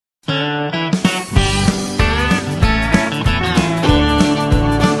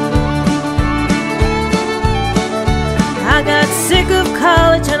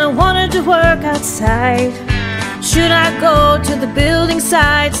to work outside? Should I go to the building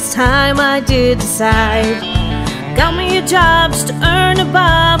site? It's time I did decide. Got me a job just to earn a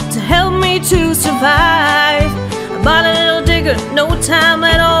bob to help me to survive. I bought a little digger, no time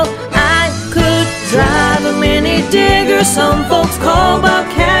at all. I could drive a mini digger some folks call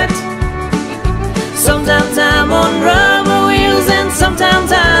Bobcat. Sometimes I'm on rubber wheels and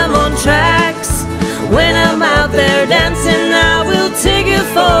sometimes I'm on tracks. When I'm out there dancing, I will take it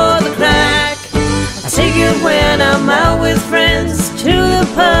for the crack. I take it when I'm out with friends to the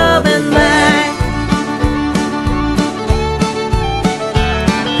pub and back.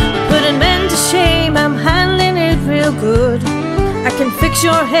 Putting men to shame, I'm handling it real good. I can fix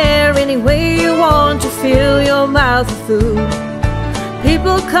your hair any way you want to fill your mouth with food.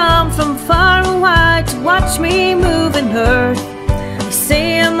 People come from far and wide to watch me move and hurt. They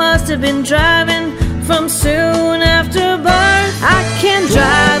say I must have been driving from soon after birth. I can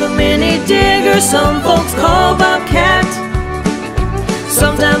drive a mini digger some folks call Bobcat.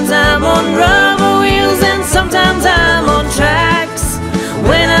 Sometimes I'm on rubber wheels and sometimes I'm on tracks.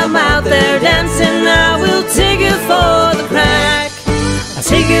 When I'm out there dancing, I will take it for the crack. I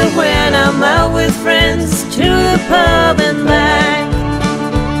take it when I'm out with friends to the pub and back.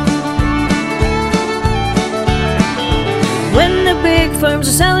 When the big firms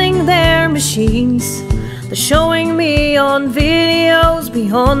are selling their machines, they're showing me on videos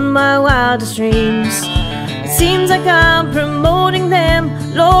beyond my wildest dreams. It seems like I'm promoting them,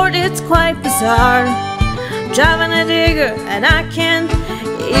 Lord, it's quite bizarre. I'm driving a digger and I can't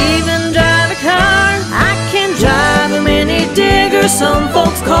even drive a car. I can drive a mini digger some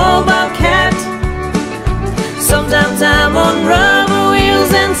folks call Bobcat. Sometimes I'm on rubber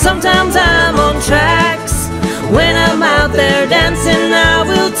wheels and sometimes I'm on tracks. When I'm out there dancing, I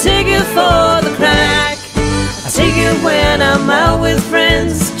will take it for the crack. I take it when I'm out with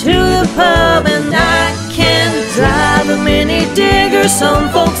friends to the pub, and I can drive a mini digger some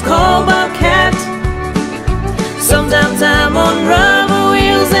folks call Bobcat. Sometimes I'm on rubber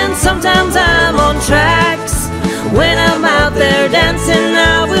wheels and sometimes I'm on tracks. When I'm out there dancing,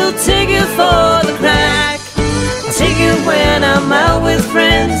 I will take it for the crack. I take it when I'm out with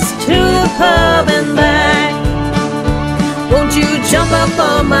friends to the pub and back. Won't you jump up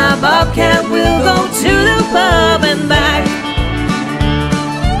on my Bobcat? We'll go to the pub and back.